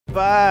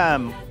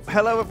Bam!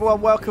 Hello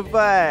everyone, welcome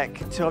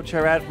back to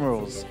Armchair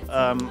Admirals.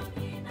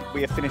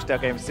 We have finished our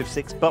game of Civ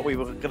 6, but we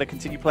were going to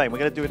continue playing. We're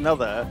going to do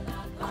another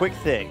quick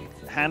thing.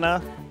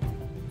 Hannah?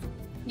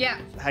 Yeah,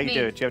 How you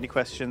doing? Do you have any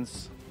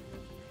questions?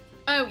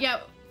 Oh,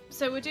 yeah.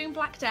 So we're doing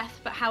Black Death,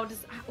 but how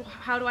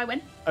do I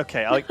win?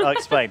 Okay, I'll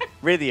explain.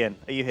 Rythian,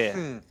 are you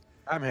here?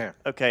 I'm here.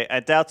 Okay,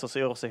 and Doubtos, are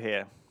you also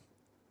here?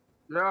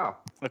 Yeah.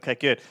 Okay,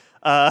 good.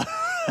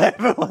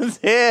 Everyone's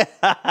here.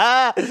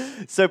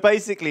 So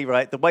basically,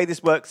 right, the way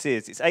this works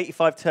is it's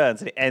 85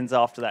 turns and it ends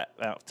after that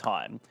amount of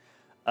time.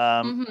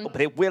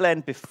 But it will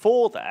end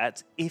before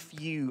that if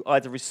you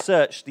either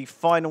research the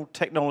final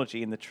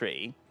technology in the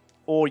tree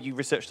or you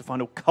research the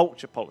final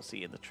culture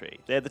policy in the tree.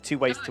 They're the two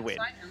ways to win.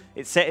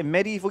 It's set in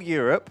medieval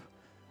Europe.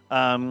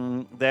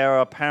 There are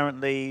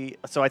apparently...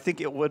 So I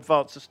think it will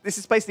advance... This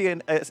is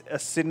basically a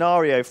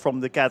scenario from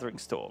the Gathering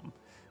Storm,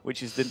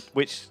 which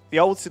the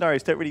old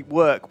scenarios don't really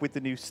work with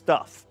the new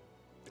stuff.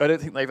 I don't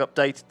think they've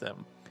updated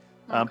them.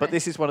 But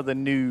this is one of the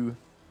new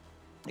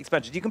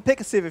expansions. You can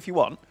pick a civ if you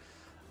want.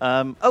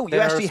 You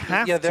actually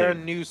have to. Yeah, they're a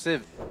new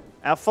civ.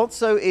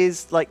 Alfonso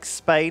is like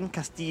Spain,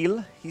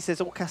 Castile. He says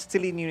all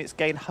Castilian units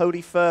gain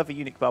Holy Fervor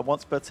unit command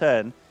once per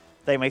turn.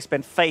 They may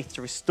spend faith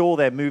to restore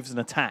their moves and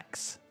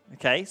attacks.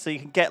 Okay, so you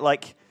can get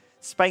like,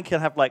 Spain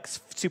can have like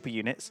super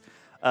units.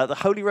 The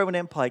Holy Roman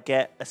Empire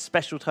get a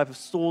special type of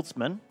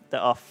swordsmen that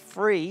are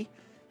free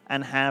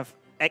and have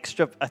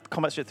extra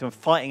combat strength when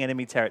fighting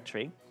enemy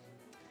territory.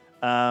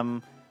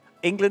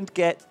 England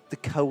get the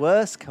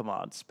Coerce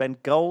command.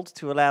 Spend gold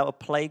to allow a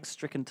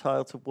plague-stricken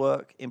tile to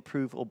work,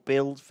 improve, or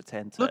build for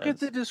 10 turns. Look at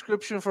the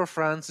description for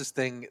France's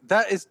thing.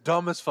 That is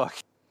dumb as fuck.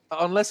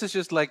 Unless it's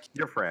just like,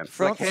 you're France.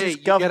 France's like, hey,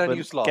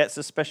 government gets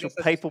a special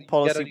papal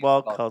policy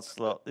wildcard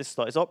slot. This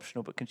slot is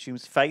optional, but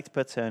consumes faith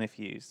per turn if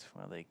used.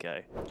 Well, there you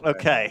go.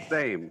 Okay.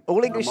 Same.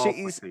 All English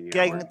cities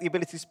gain the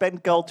ability to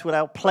spend gold to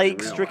allow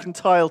plague-stricken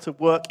tile to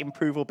work,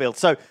 improve, or build.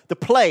 So the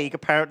plague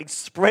apparently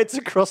spreads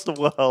across the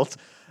world,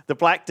 the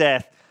Black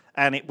Death,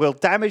 and it will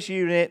damage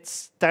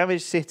units,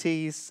 damage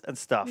cities, and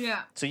stuff.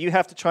 Yeah. So you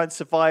have to try and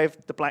survive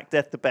the Black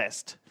Death the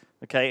best.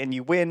 Okay, and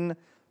you win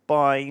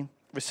by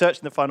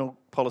researching the final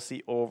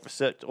policy or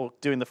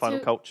doing the final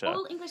culture.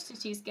 All English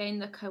cities gain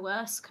the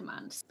Coerce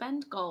command.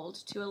 Spend gold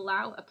to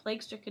allow a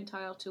plague-stricken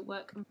tile to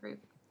work and improve.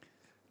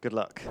 Good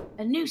luck.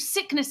 A new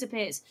sickness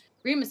appears.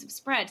 Rumours have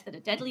spread that a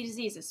deadly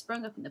disease has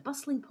sprung up in the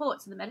bustling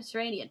ports of the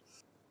Mediterranean.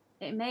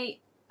 It may...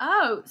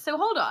 Oh, so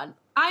hold on.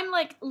 I'm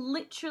like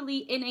literally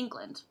in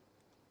England.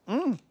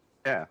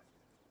 Yeah.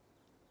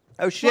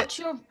 Oh shit. What's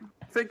your...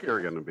 I think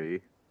you're going to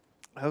be.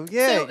 Oh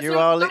yeah, you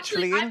are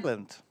literally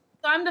England.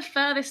 So I'm the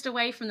furthest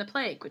away from the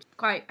plague, which is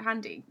quite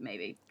handy,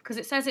 maybe, because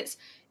it says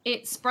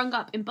it's sprung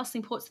up in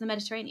bustling ports of the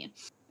Mediterranean.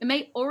 It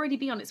may already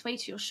be on its way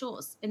to your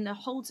shores, in the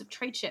holds of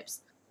trade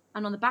ships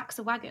and on the backs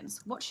of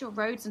wagons. Watch your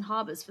roads and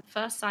harbours for the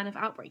first sign of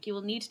outbreak. You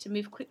will need to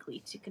move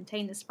quickly to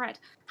contain the spread.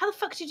 How the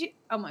fuck did you...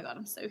 Oh my god,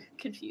 I'm so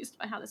confused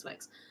by how this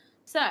works.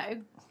 So,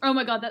 oh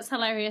my god, that's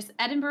hilarious.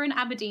 Edinburgh and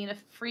Aberdeen are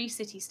free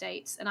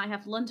city-states, and I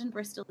have London,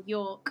 Bristol,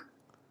 York,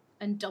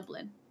 and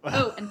Dublin.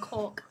 Oh, and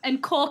Cork.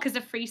 And Cork is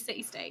a free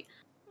city-state.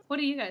 What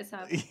do you guys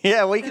have?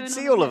 Yeah, well, you can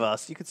see all of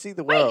us. You can see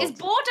the world. Wait, is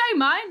Bordeaux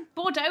mine?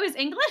 Bordeaux is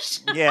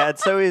English? Yeah, and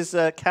so is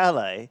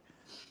Calais.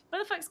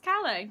 Where the fuck's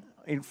Calais?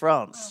 In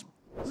France.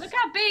 Oh. Look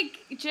how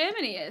big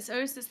Germany is.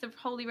 Or is this the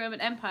Holy Roman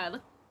Empire?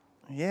 Look.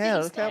 Yeah,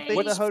 look how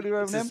big the Holy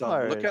Roman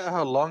Empire is. Look at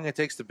how long it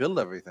takes to build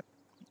everything.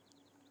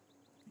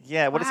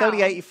 Yeah, well, it's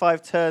only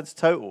 85 turns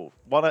total.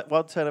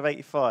 One turn of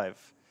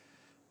 85.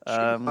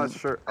 I'm not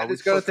sure.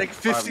 It's going to take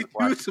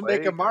 52 to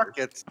make a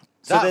market.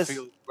 So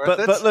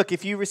but look,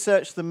 if you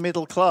research the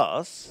middle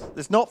class,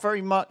 there's not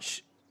very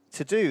much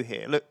to do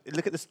here.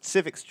 Look at the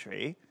civics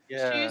tree.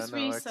 Yeah, choose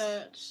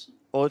research.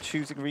 Or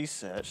choosing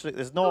research. Look,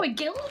 there's not. A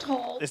guild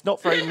hall. There's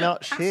not very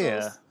much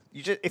here.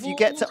 You just if you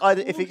get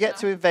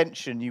to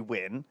invention, you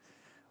win,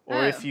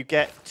 or if you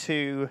get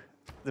to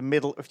the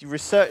middle, if you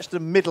research the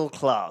middle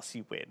class,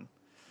 you win.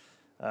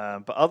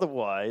 But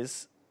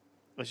otherwise,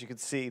 as you can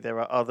see, there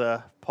are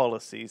other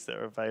policies that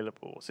are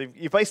available. So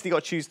you've basically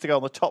got to choose to go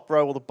on the top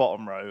row or the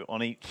bottom row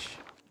on each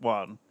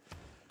one.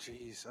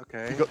 Jeez,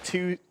 okay. You've got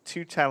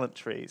two talent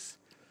trees.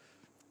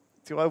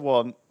 Do I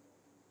want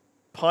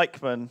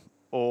pikemen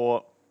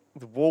or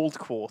the walled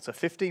quarter?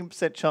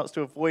 15% chance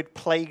to avoid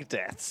plague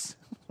deaths.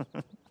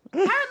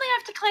 Apparently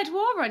I've declared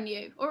war on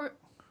you. Or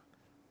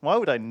why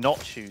would I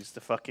not choose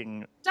the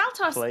fucking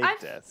plague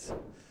deaths?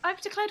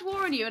 I've declared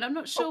war on you, and I'm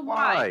not sure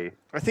why.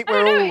 I think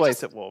we're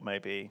always at war,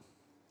 maybe.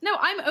 No,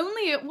 I'm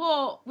only at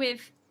war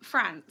with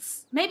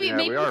France. Maybe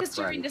because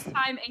during this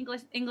time,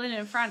 England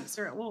and France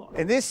are at war.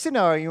 In this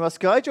scenario, you must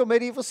guide your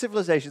medieval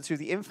civilization through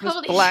the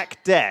infamous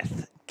Black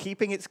Death,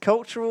 keeping its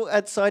cultural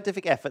and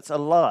scientific efforts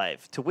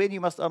alive. To win, you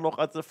must unlock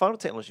either the final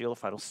technology or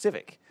the final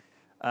civic.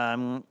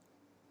 Blah,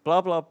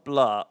 blah,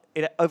 blah.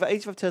 Over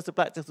 85 turns, the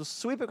Black Death will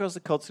sweep across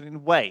the continent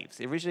in waves.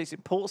 It originates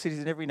in port cities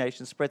in every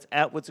nation, spreads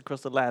outwards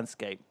across the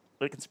landscape.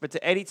 It can spread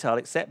to any tile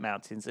except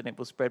mountains, and it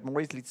will spread more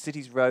easily to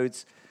cities,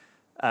 roads,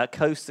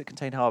 coasts that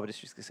contain harbour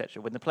districts,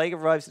 etc. When the plague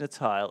arrives in a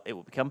tile, it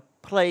will become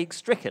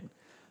plague-stricken.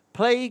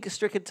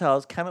 Plague-stricken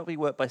tiles cannot be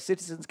worked by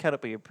citizens,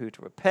 cannot be improved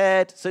or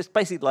repaired. So it's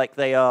basically like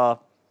they are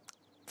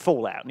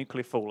fallout,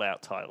 nuclear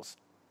fallout tiles.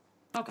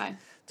 Okay.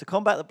 To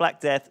combat the Black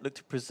Death, look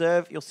to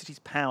preserve your city's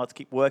power to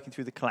keep working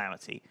through the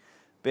calamity.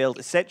 Build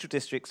essential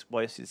districts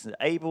while your citizens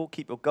are able.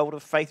 Keep your gold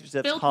of faith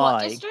reserves Build high.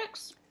 what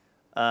districts?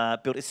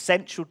 Build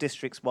essential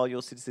districts while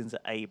your citizens are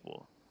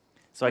able.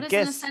 So What I is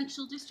guess an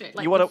essential district?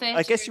 Like you want the to.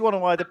 I guess you want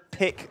to either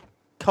pick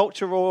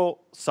culture or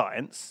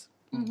science.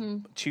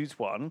 Choose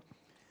one,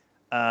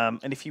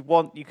 and if you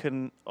want, you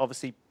can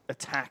obviously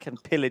attack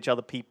and pillage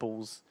other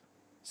people's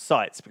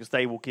sites because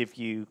they will give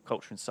you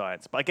culture and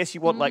science. But I guess you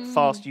want like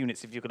fast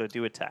units if you're going to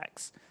do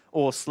attacks,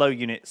 or slow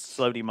units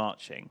slowly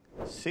marching.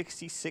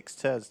 66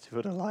 turns to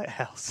build a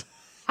lighthouse.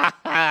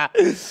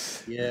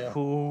 Yeah.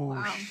 Oh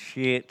Wow.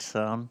 shit,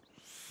 son.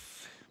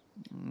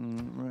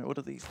 Right, what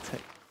do these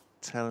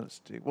talents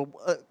do? Well,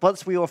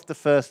 once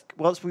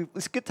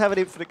it's good to have an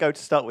infinite go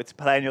to start with to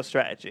plan your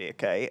strategy,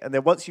 okay? And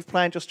then once you've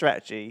planned your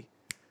strategy,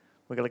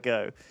 we're gonna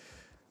go.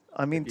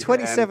 I mean,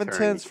 27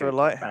 turns for a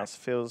lighthouse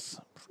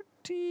feels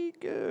pretty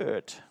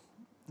good,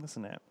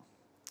 doesn't it?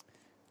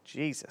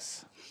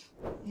 Jesus.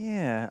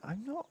 Yeah,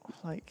 I'm not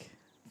like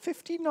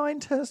 59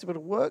 turns to build a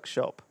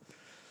workshop.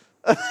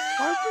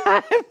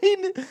 I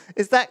mean,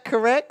 is that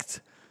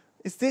correct?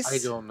 Is this? I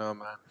don't know,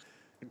 man.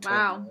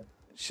 Wow.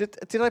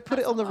 Did I put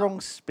it That's on the a lot.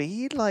 wrong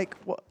speed? Like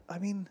what? I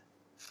mean,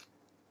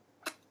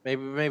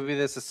 Maybe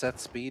there's a set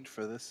speed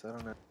for this. I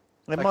don't know.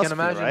 it I must can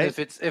be, imagine right?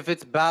 if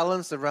it's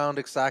balanced around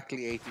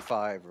exactly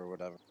 85 or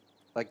whatever.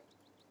 Like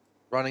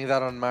running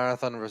that on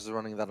marathon versus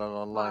running that on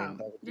online. Wow.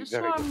 That would be This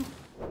very good. one,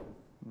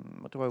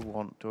 What do I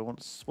want? Do I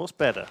want what's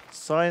better?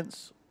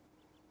 Science,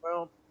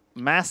 Well,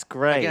 mass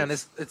grave. again,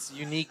 it's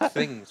unique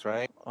things,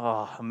 right?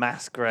 Oh, a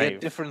mass You grave.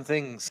 get different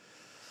things.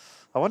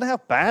 I wonder how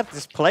bad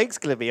this plague's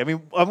gonna be. I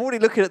mean, I'm already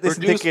looking at this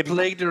and Reduce thinking.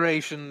 plague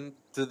duration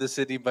to the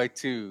city by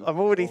 2. I'm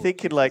already Oh,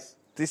 thinking Jesus. like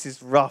this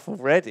is rough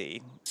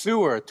already.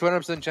 Sewer,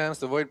 200% chance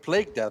to avoid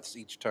plague deaths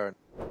each turn.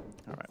 All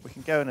right, we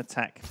can go and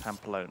attack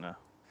Pamplona.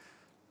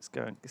 Let's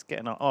go and let's get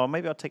an. Oh,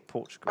 maybe I'll take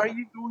Portugal. Are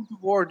you going to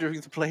war during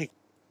the plague?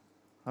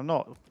 I'm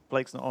not.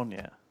 Blake's not on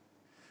yet.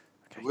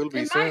 It will be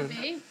it soon.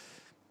 might be.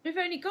 We've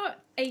only got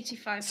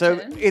 85 So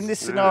turns. in this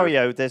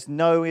scenario, there's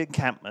no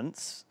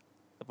encampments,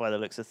 by the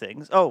looks of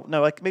things. Oh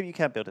no, maybe you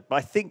can build it, but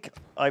I think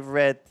I've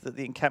read that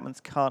the encampments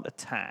can't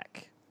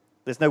attack.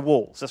 There's no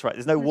walls. That's right.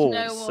 There's no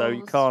walls, so you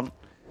walls. can't.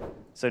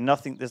 So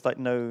nothing. There's like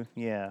no.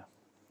 Yeah.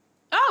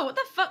 Oh, what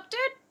the fuck, dude?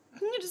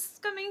 You're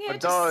just coming here.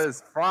 Bordeaux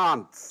is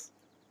France.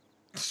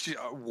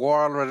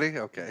 War already?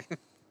 Okay.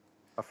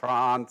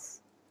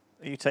 France.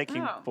 Are you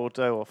taking Oh.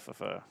 Bordeaux off of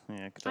her?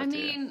 Yeah, good I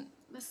idea. mean,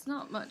 there's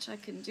not much I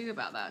can do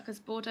about that because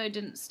Bordeaux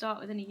didn't start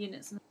with any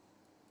units.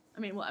 I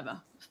mean,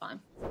 whatever. It's fine.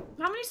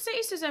 How many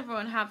cities does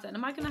everyone have then?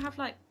 Am I going to have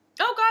like...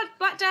 Oh, God!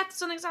 Black Death!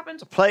 Something's happened.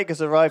 The plague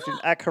has arrived in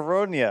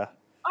Acaronia.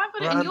 I've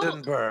got it in York.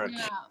 Brandenburg.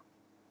 Yeah.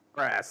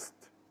 Brest.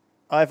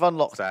 I've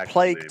unlocked It's actually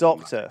Plague my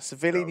Doctor,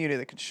 civilian joke. unit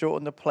that can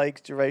shorten the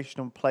plague's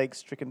duration on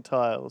plague-stricken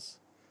tiles.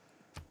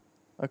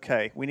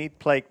 Okay, we need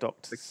Plague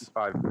Doctors.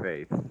 65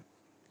 faith.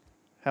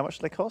 How much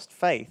do they cost?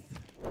 Faith.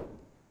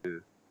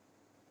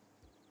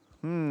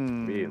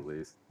 Me at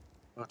least.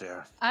 Oh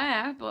dear. Oh,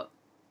 yeah, but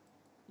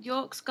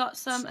York's got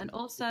some and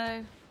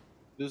also...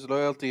 Lose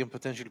loyalty and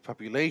potential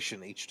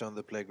population each time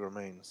the plague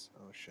remains.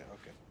 Oh shit,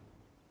 okay.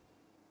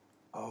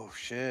 Oh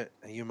shit,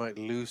 and you might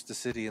lose the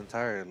city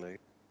entirely.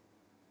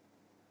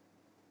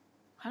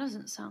 That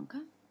doesn't sound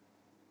good.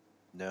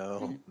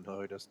 No,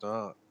 no it does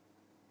not.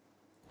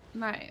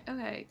 Right,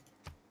 okay.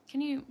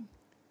 Can you...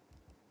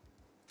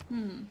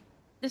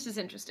 This is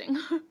interesting.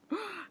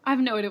 I have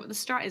no idea what the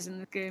strat is in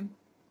this game.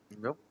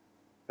 Nope.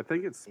 I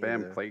think it's spam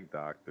Either. plague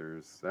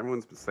doctors.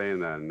 Everyone's been saying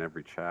that in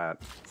every chat.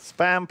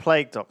 Spam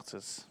Plague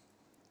Doctors.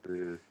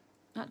 Yeah.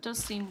 That does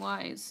seem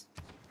wise.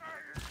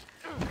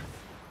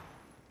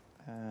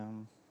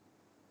 And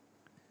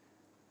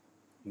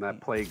that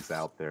plague's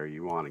out there.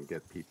 You want to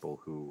get people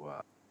who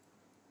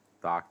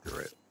doctor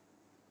it.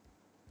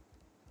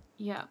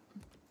 Yeah.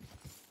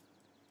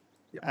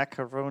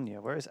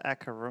 Acaronia. Where is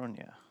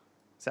Acaronia?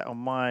 Is that on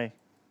my...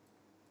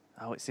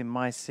 Oh, it's in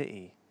my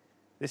city.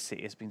 This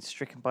city has been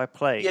stricken by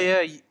plague.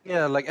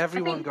 Yeah, like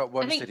everyone I think, got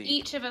one I think city.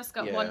 each of us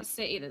got Yeah. one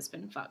city that's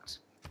been fucked.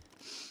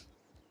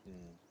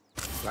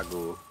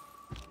 Lagu.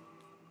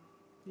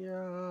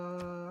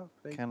 Yeah.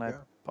 plague Can I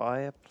death. buy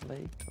a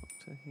Plague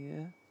Doctor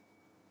here?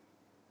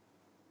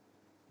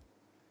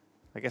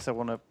 I guess I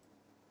want to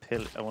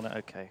pill. I want to.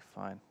 Okay,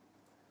 fine.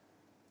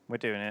 We're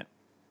doing it.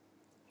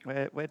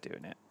 We're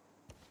doing it.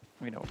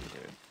 We know what we're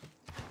doing.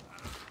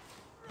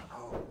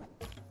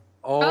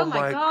 Oh,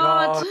 my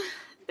god.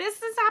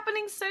 This is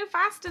happening so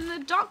fast, and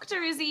the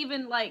doctor is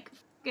even like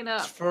fucking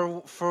up.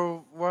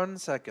 For 1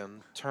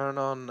 second, turn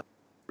on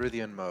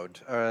Meridian mode,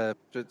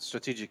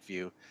 strategic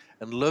view,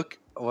 and look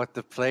what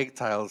the plague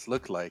tiles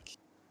look like.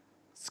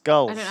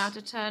 Skulls. I don't know how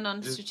to turn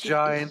on Just strategic.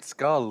 giant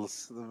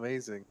skulls.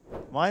 Amazing.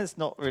 Mine's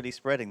not really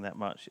spreading that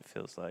much. It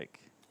feels like.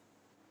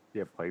 Do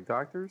you have plague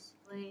doctors?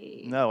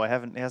 Plague. No, I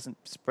haven't. It hasn't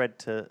spread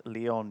to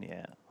Lyon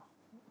yet.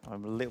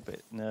 I'm a little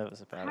bit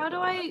nervous about it. How do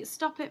though. I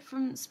stop it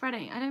from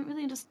spreading? I don't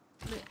really understand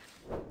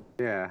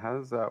Yeah, how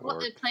does that what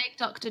work? the plague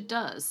doctor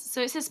does.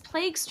 So it says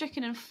plague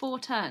stricken in 4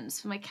 turns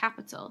for my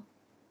capital.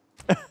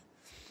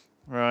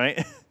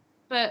 Right.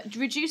 But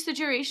reduce the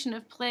duration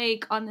of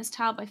plague on this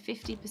tile by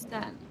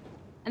 50%.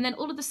 And then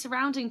all of the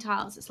surrounding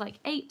tiles, it's like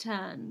 8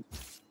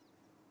 turns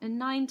and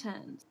 9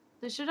 turns.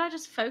 So should I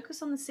just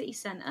focus on the city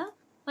centre?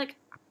 Like,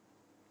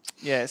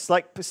 Yeah, it's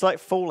like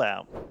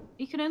Fallout.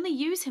 you can only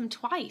use him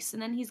twice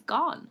and then he's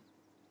gone.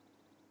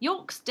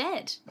 York's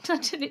dead.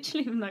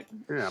 Literally, I'm like,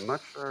 Yeah, I'm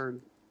not sure.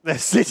 The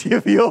city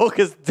of York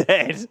is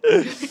dead.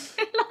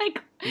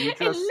 like You it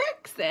just-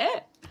 looks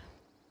it.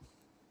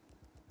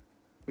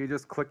 You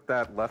just click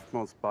that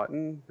leftmost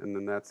button, and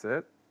then that's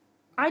it.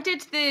 I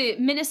did the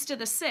Minister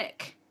the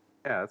Sick.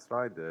 Yeah, that's what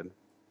I did.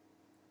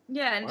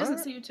 Yeah, and it doesn't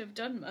What? seem to have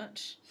done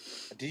much.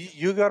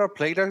 You got a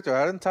plague doctor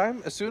out in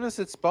time? As soon as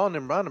it spawned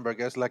in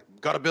Brandenburg, I was like,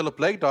 gotta build a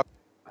plague doctor.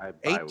 I buy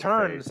 8 with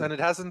turns, faith. and it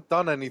hasn't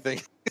done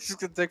anything. It's just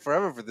gonna take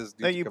forever for this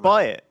dude No, to you come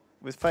buy out. it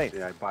with faith.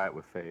 Yeah, I buy it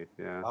with faith.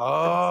 Yeah.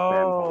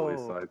 Spam holy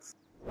Oh. sites.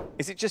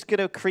 Is it just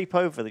gonna creep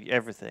over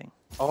everything?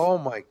 Oh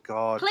my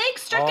god. Plague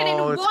stricken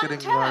Oh, in it's 1 getting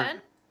turn. large.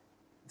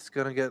 It's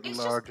gonna get It's just-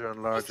 larger and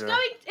It's larger.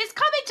 it's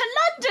coming to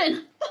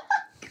London.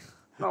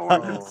 No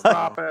one can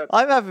stop it.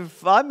 I'm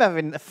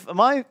having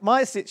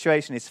my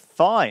situation is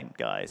fine,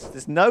 guys.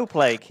 There's no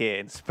plague here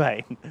in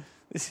Spain.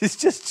 This is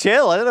just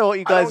chill. I don't know what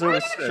you guys are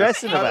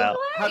stressing How do- about.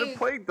 How do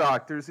plague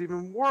doctors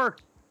even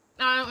work?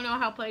 I don't know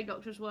how plague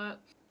doctors work.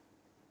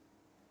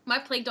 My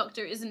plague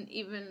doctor isn't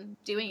even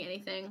doing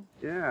anything.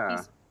 Yeah.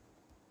 He's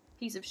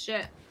piece of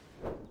shit.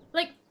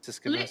 Like,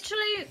 Just gonna-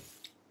 literally,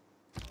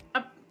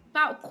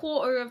 about a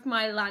quarter of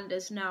my land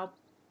is now,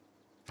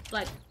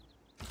 like,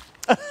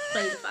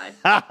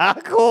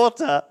 plagueified.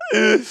 Quarter.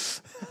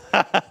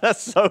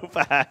 That's so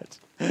bad.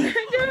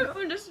 I don't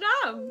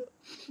understand.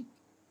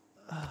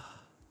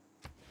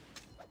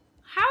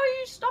 How do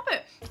you stop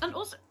it? And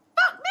also,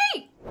 fuck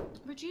me!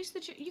 Reduce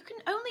the. You can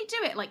only do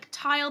it like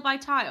tile by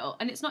tile,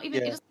 and it's not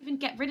even. Yeah. It doesn't even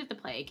get rid of the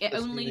plague. It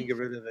Doesn't only. even get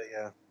rid of it,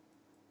 yeah.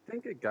 I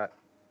think it got.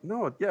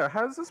 No, yeah.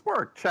 How does this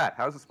work? Chat.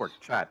 How does this work?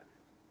 Chat.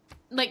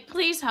 Like,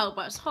 please help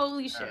us.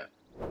 Holy shit.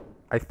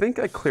 I think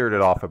I cleared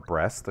it off at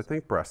Brest. I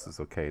think Brest is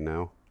okay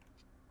now.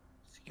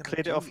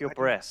 Cleared it off your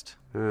breast.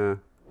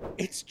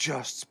 It's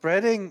just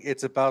spreading.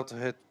 It's about to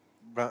hit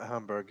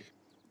Hamburg.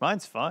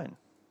 Mine's fine.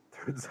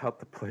 Turns out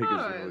the plague is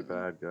really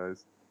bad,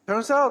 guys.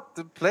 Turns out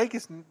the plague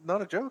is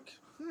not a joke.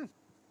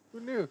 Who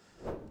knew?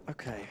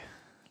 Okay.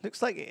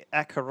 Looks like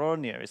A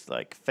Coruña is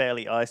like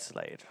fairly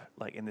isolated,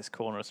 like in this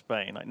corner of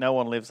Spain. Like no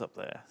one lives up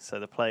there, so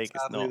the plague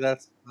is Sadly, not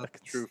that's like,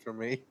 not true for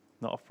me.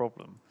 not a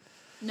problem.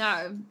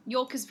 No,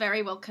 York is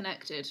very well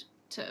connected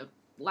to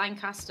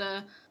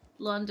Lancaster,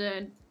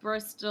 London,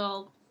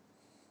 Bristol.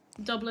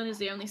 Dublin is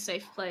the only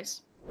safe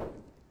place.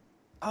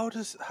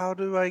 How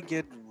do I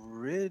get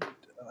rid?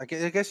 I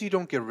guess you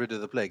don't get rid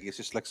of the plague. It's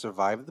just like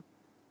survive the.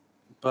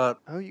 But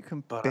Oh, you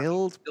can But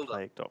build still not-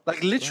 plague doctors. like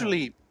as well.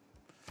 literally,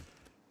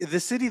 the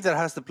city that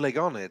has the plague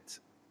on it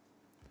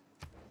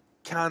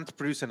can't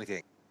produce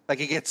anything. Like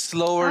it gets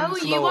slower and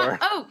slower. you want?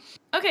 Oh,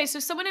 okay. So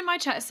someone in my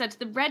chat said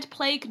the red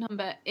plague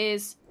number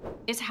is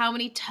how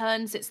many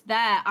turns it's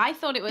there. I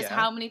thought it was Yeah.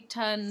 how many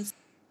turns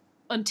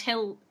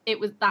until it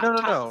was that. No.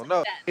 time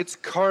dead. It's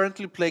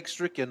currently plague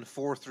stricken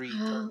for 3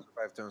 turns,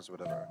 5 turns,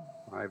 whatever.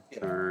 5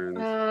 turns.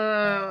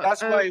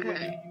 That's why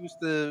when you use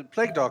the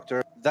plague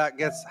doctor, that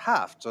gets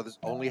halved. So there's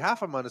only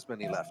half amount as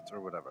many left, or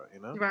whatever.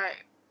 You know.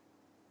 Right.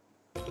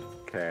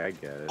 Okay, I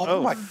get it.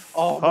 Oh my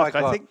fuck, god.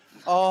 I think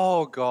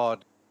Oh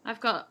god. I've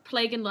got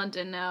plague in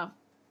London now.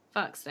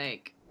 Fuck's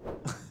sake.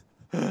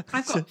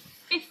 I've got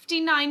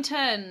 59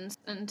 turns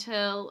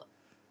until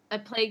a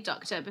plague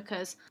doctor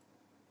because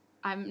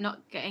I'm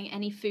not getting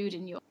any food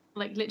in York.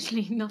 Like,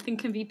 literally nothing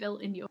can be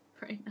built in York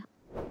right now.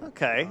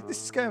 Okay,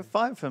 this is going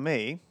fine for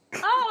me.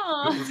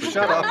 Oh!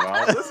 Shut up.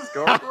 Well, this is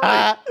going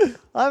great.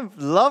 I'm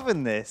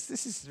loving this.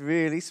 This is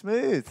really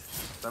smooth.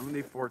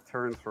 74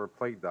 turns for a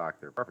plague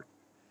doctor. Perfect.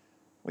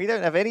 We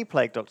don't have any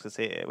plague doctors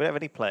here. We don't have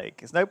any plague.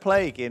 There's no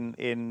plague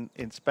in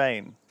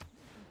Spain.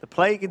 The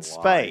plague in Why?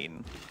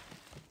 Spain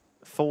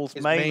falls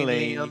It's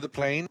mainly on the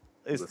plane.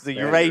 is The the Spaniards.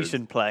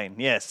 Eurasian plain.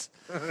 Yes.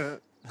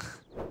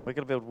 We're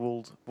going to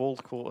build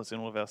walled quarters in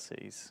all of our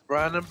cities.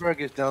 Brandenburg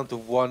is down to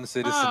 1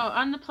 citizen. Oh,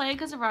 and the plague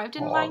has arrived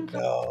in Oh, Lancaster.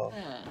 no.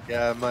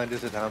 Yeah, mine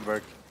is at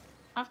Hamburg.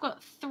 I've got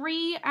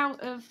 3 out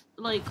of,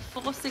 like,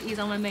 4 cities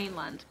on my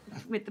mainland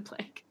with the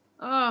plague.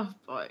 Oh,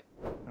 boy.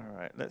 All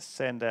right, let's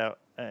send out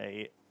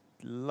a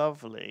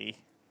lovely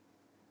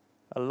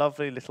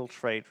little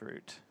trade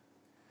route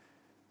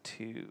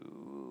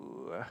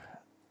to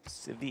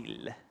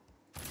Seville.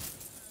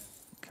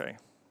 Okay.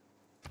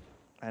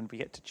 And we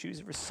get to choose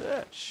a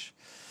research.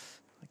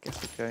 I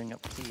guess we're going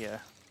up here.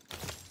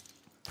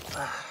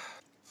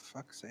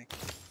 Fuck's sake.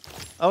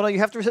 Oh no, you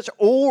have to research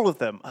all of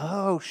them.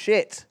 Oh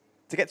shit.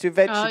 To get to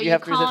invention, Oh, you you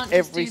have to research can't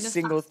just every do the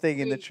single fast thing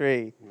in the route.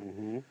 tree.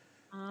 Mm-hmm.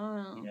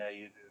 Oh. Yeah,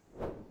 you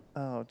do.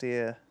 Oh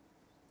dear.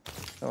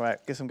 All right,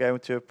 guess I'm going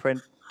to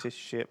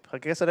apprenticeship. I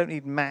guess I don't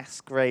need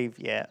mass grave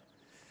yet.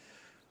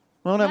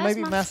 Well, no, Where's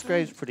maybe mass mass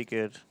grave's grave? pretty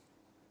good.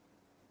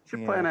 You should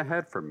Yeah. plan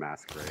ahead for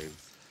mass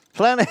graves.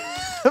 Plan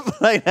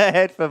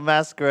ahead for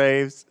mass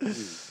graves.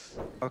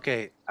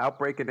 Okay,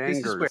 Outbreak and this is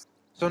angers. weird.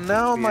 So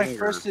now The my anger.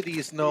 first city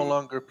is no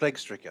longer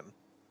plague-stricken,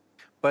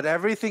 but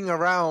everything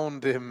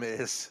around him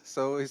is.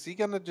 So is he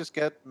gonna just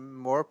get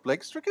more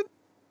plague-stricken?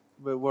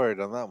 A bit worried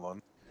on that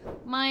one.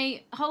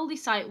 My holy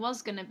site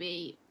was gonna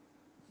be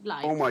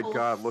like. Oh my four-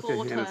 god, look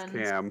four at Hannah's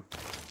turns. cam.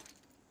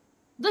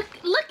 Look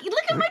at my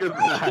Look at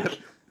plague! that.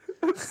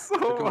 That's so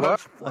at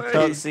much what? I play.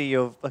 can't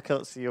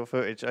see your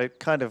footage. I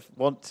kind of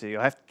want to. We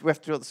have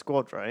to do it on the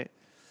squad, right?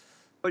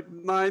 Like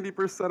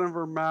 90% of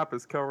her map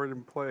is covered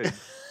in plague.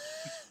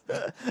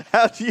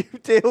 How do you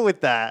deal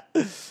with that?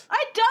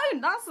 I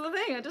don't. That's the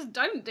thing. I just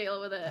don't deal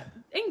with it.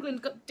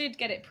 England did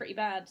get it pretty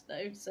bad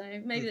though, so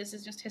maybe this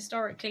is just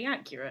historically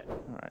accurate. All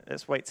right,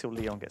 let's wait till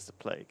Lyon gets the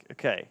plague.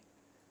 Okay.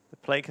 The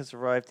plague has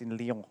arrived in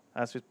Lyon.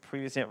 As with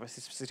previous efforts,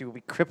 this city will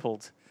be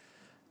crippled.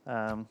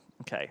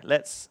 Okay,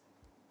 let's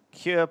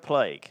cure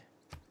plague.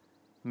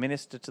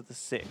 Minister to the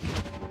sick.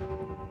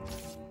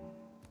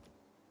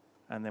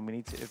 And then we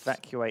need to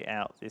evacuate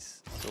out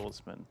this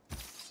swordsman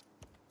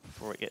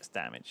before it gets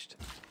damaged.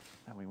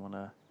 And we want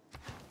to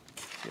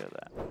cure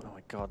that. Oh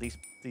my god,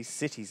 these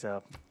cities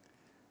are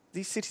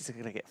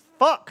going to get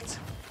fucked,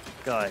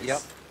 guys.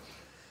 Yep.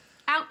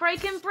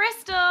 Outbreak in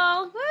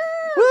Bristol!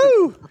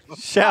 Woo! Woo!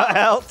 Shout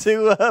out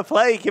to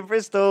Plague in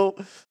Bristol.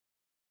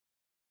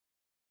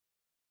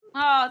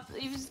 Oh,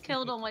 you just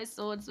killed all my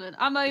swordsmen.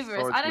 I'm over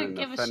it. I don't Swordsman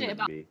give a shit offended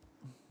about. me.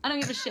 I don't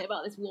give a shit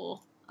about this war.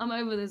 I'm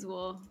over this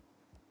war.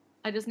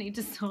 I just need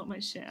to sort my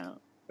shit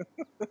out.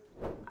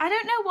 I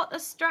don't know what the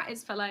strat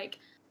is for like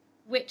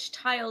which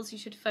tiles you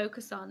should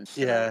focus on.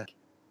 To, Yeah.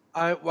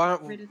 like,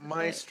 rid of the My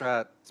plague.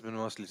 strat has been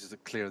mostly just to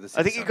clear the city.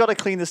 I think you've got to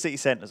clean the city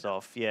centres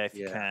off, yeah, if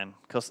you Yeah. can.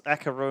 Because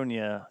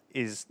Acaronia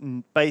is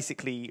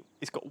basically,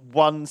 it's got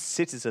one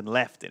citizen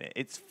left in it.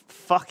 It's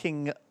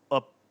fucking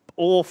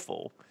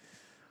awful.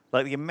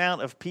 Like, the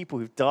amount of people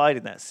who've died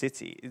in that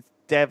city is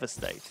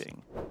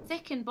devastating.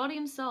 Sick in body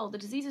and soul, the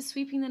disease is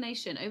sweeping the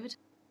nation, overturning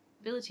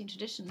ability and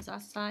traditions our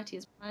society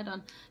has relied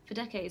on for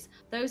decades.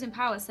 Those in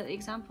power set the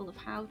example of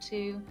how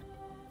to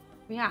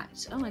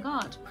react. Oh my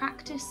god.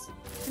 Practice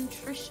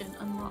contrition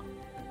unlock.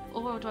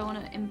 Or do I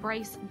want to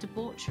embrace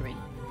debauchery?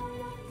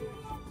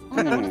 Oh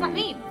my god, what does that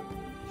mean?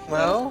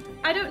 Well,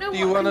 I don't know do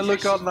you what want to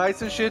look all contrition-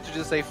 nice and shit, or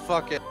just say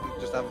fuck it,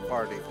 and just have a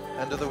party,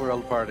 end of the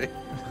world party?